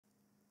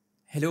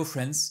Hello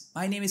friends,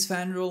 my name is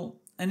Vanrol,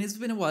 and it's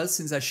been a while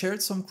since I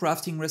shared some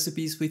crafting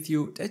recipes with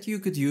you that you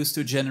could use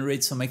to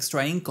generate some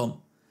extra income.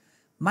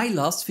 My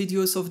last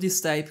videos of this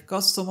type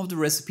caused some of the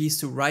recipes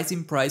to rise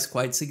in price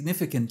quite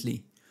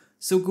significantly.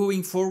 So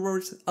going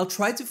forward, I'll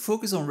try to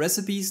focus on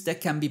recipes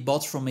that can be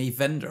bought from a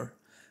vendor.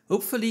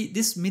 Hopefully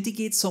this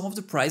mitigates some of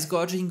the price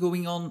gouging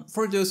going on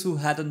for those who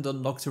hadn't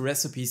unlocked the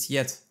recipes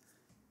yet.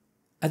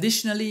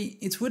 Additionally,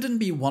 it wouldn't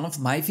be one of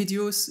my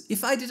videos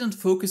if I didn't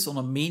focus on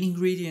a main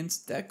ingredient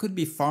that could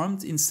be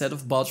farmed instead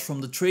of bought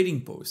from the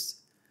trading post.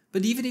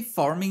 But even if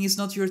farming is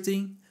not your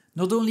thing,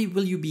 not only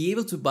will you be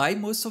able to buy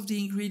most of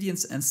the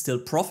ingredients and still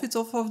profit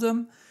off of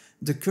them,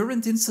 the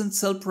current instant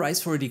sell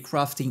price for the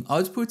crafting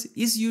output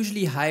is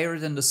usually higher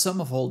than the sum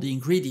of all the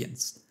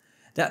ingredients.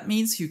 That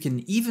means you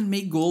can even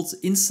make gold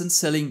instant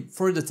selling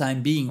for the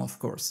time being, of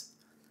course.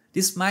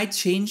 This might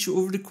change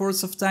over the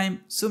course of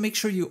time, so make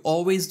sure you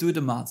always do the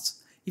math.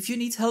 If you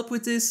need help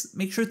with this,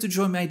 make sure to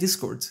join my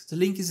Discord, the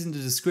link is in the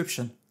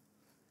description.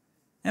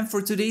 And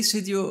for today's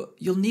video,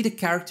 you'll need a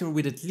character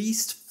with at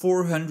least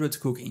 400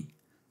 cooking.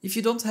 If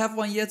you don't have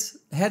one yet,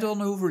 head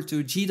on over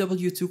to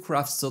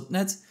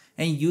gw2crafts.net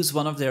and use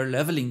one of their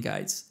leveling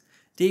guides.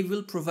 They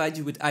will provide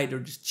you with either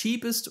the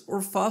cheapest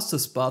or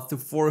fastest path to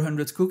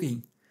 400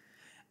 cooking.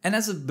 And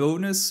as a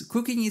bonus,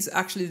 cooking is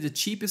actually the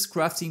cheapest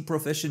crafting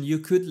profession you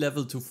could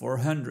level to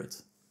 400.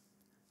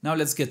 Now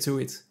let's get to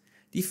it.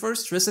 The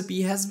first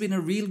recipe has been a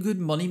real good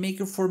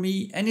moneymaker for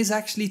me and is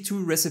actually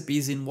two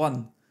recipes in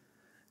one.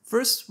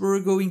 First, we're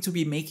going to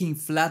be making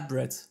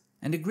flatbread.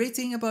 And the great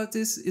thing about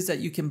this is that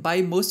you can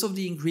buy most of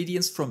the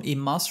ingredients from a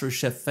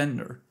MasterChef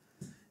vendor.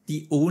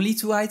 The only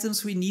two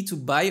items we need to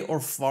buy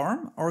or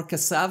farm are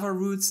cassava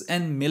roots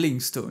and milling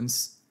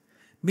stones.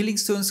 Milling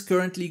stones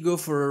currently go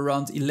for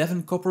around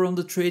 11 copper on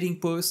the trading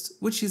post,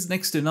 which is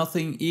next to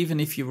nothing even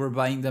if you were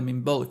buying them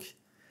in bulk.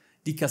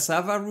 The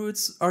cassava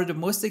roots are the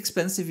most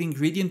expensive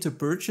ingredient to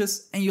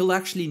purchase and you'll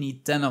actually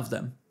need 10 of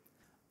them.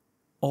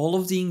 All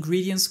of the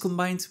ingredients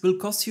combined will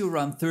cost you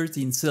around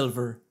 13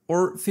 silver,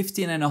 or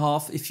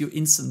 15.5 if you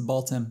instant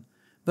bought them.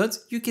 But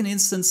you can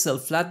instant sell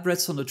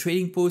flatbreads on the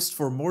trading post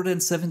for more than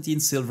 17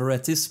 silver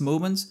at this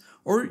moment,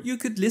 or you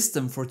could list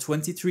them for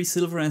 23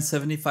 silver and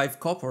 75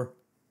 copper.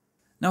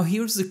 Now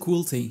here's the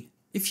cool thing.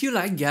 If you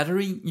like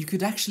gathering, you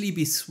could actually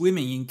be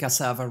swimming in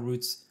cassava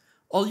roots.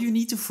 All you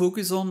need to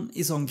focus on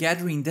is on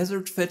gathering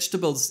desert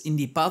vegetables in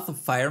the Path of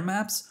Fire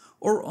maps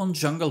or on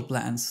jungle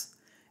plants.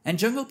 And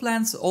jungle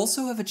plants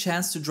also have a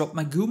chance to drop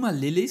Maguma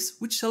lilies,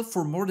 which sell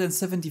for more than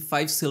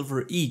 75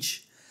 silver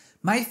each.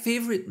 My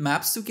favorite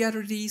maps to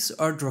gather these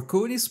are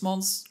Draconis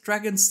Mons,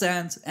 Dragon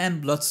Stand and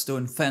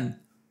Bloodstone Fen.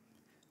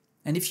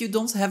 And if you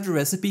don't have the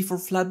recipe for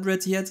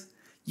flatbread yet,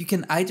 you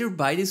can either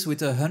buy this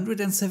with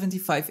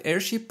 175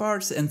 airship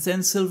parts and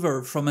 10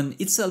 silver from an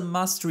Itzel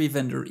mastery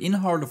vendor in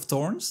Heart of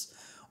Thorns,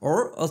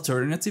 or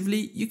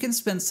alternatively, you can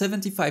spend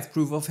 75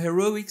 proof of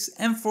heroics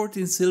and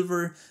 14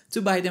 silver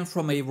to buy them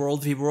from a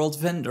World v World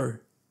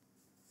vendor.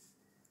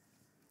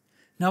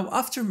 Now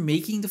after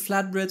making the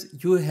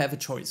flatbread, you have a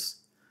choice.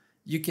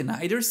 You can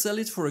either sell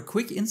it for a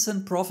quick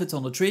instant profit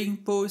on the trading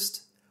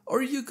post,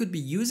 or you could be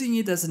using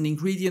it as an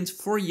ingredient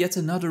for yet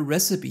another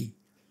recipe.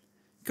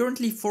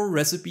 Currently 4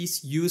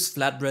 recipes use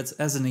flatbread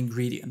as an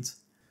ingredient.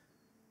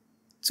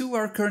 2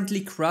 are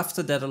currently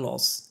crafted at a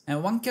loss,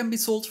 and 1 can be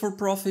sold for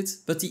profit,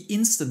 but the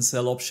instant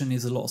sell option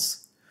is a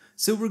loss.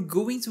 So we're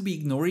going to be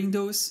ignoring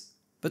those,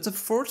 but the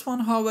 4th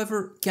one,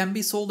 however, can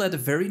be sold at a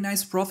very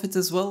nice profit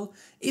as well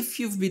if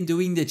you've been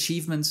doing the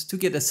achievement to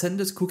get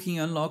Ascended Cooking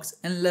unlocked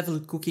and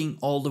level cooking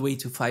all the way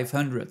to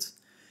 500.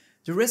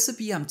 The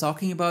recipe I'm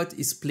talking about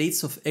is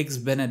plates of eggs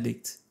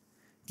Benedict.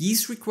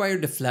 These require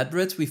the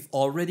flatbread we've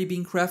already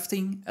been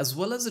crafting, as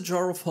well as a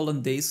jar of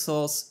hollandaise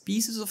sauce,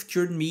 pieces of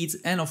cured meat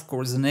and of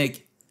course an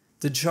egg.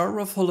 The jar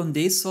of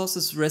hollandaise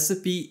sauce's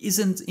recipe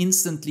isn't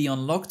instantly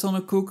unlocked on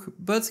a cook,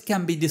 but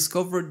can be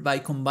discovered by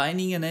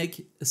combining an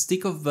egg, a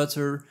stick of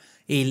butter,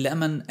 a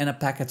lemon and a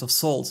packet of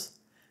salt.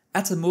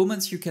 At the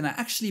moment you can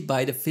actually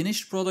buy the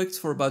finished product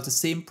for about the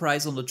same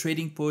price on the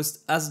trading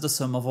post as the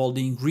sum of all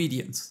the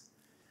ingredients.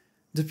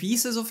 The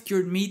pieces of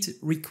cured meat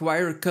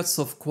require cuts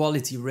of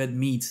quality red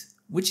meat,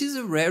 which is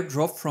a rare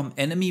drop from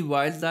enemy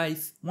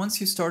wildlife once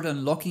you start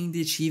unlocking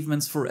the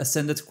achievements for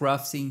Ascended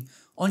Crafting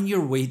on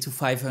your way to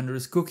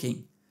 500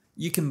 cooking.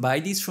 You can buy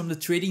these from the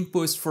trading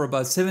post for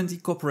about 70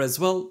 copper as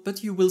well,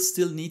 but you will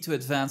still need to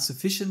advance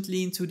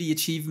sufficiently into the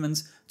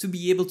achievements to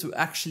be able to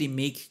actually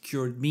make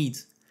cured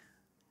meat.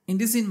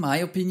 It is in my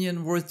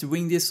opinion worth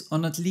doing this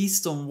on at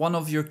least on one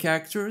of your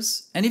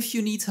characters, and if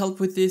you need help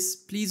with this,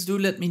 please do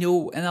let me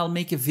know and I'll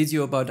make a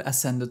video about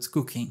Ascended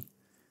Cooking.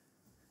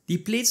 The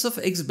plates of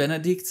eggs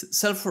Benedict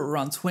sell for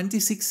around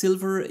 26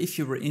 silver if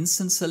you were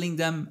instant selling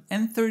them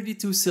and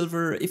 32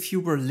 silver if you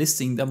were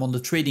listing them on the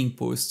trading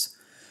post.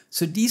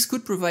 So these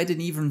could provide an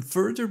even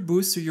further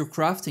boost to your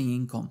crafting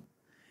income.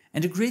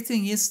 And the great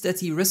thing is that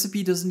the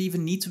recipe doesn't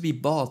even need to be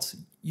bought,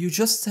 you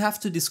just have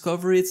to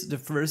discover it the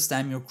first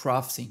time you're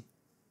crafting.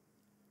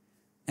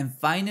 And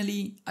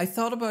finally, I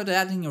thought about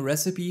adding a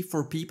recipe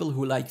for people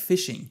who like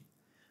fishing.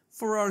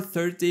 For our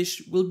third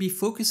dish, we'll be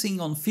focusing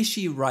on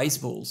fishy rice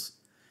bowls.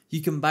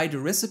 You can buy the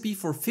recipe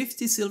for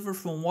 50 silver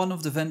from one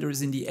of the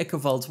vendors in the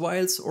Echovald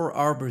Wilds or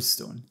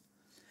Arborstone.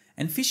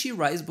 And fishy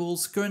rice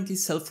bowls currently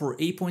sell for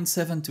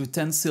 8.7 to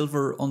 10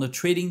 silver on the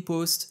trading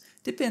post,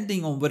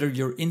 depending on whether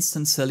you're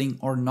instant selling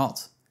or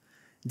not.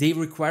 They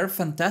require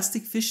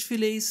fantastic fish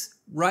fillets,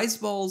 rice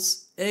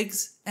balls,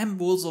 eggs and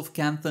bowls of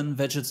Canthan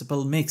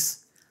vegetable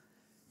mix.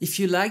 If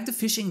you like the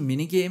fishing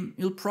minigame,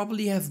 you'll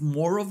probably have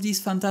more of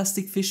these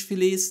fantastic fish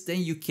fillets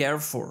than you care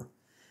for.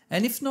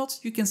 And if not,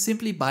 you can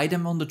simply buy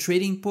them on the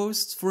trading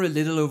post for a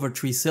little over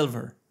 3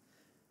 silver.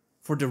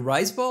 For the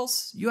rice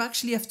balls, you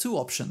actually have two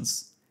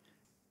options.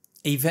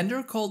 A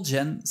vendor called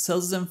Jen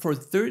sells them for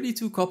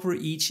 32 copper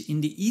each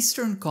in the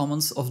Eastern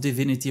Commons of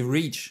Divinity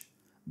Reach.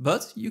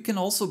 But you can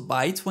also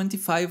buy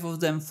 25 of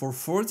them for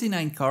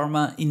 49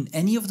 karma in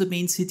any of the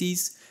main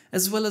cities,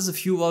 as well as a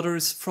few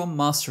others from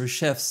master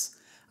chefs.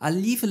 I'll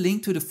leave a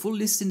link to the full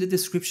list in the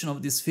description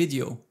of this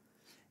video.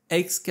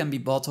 Eggs can be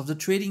bought off the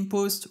trading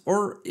post,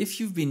 or if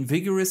you've been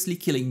vigorously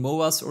killing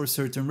moas or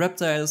certain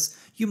reptiles,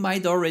 you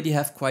might already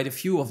have quite a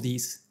few of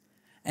these.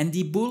 And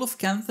the bowl of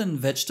Canthan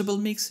vegetable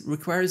mix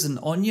requires an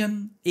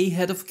onion, a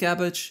head of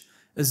cabbage,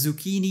 a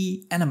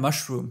zucchini and a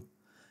mushroom.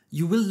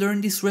 You will learn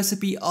this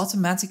recipe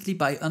automatically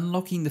by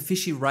unlocking the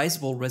fishy rice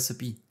bowl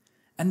recipe.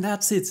 And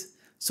that's it.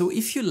 So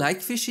if you like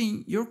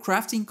fishing, your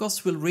crafting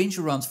costs will range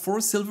around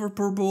 4 silver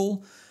per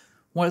bowl,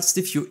 whilst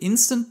if you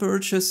instant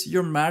purchase,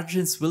 your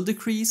margins will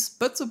decrease,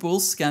 but the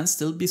bowls can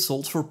still be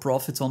sold for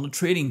profit on the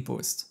trading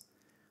post.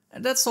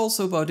 And that's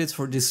also about it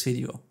for this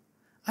video.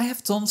 I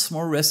have tons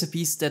more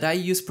recipes that I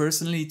use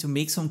personally to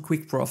make some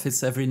quick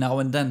profits every now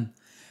and then.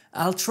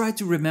 I'll try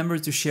to remember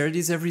to share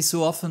these every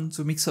so often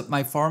to mix up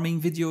my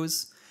farming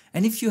videos.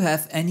 And if you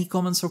have any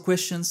comments or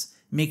questions,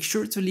 make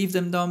sure to leave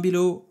them down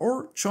below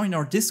or join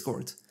our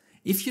Discord.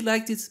 If you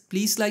liked it,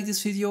 please like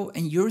this video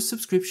and your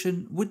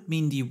subscription would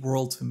mean the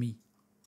world to me.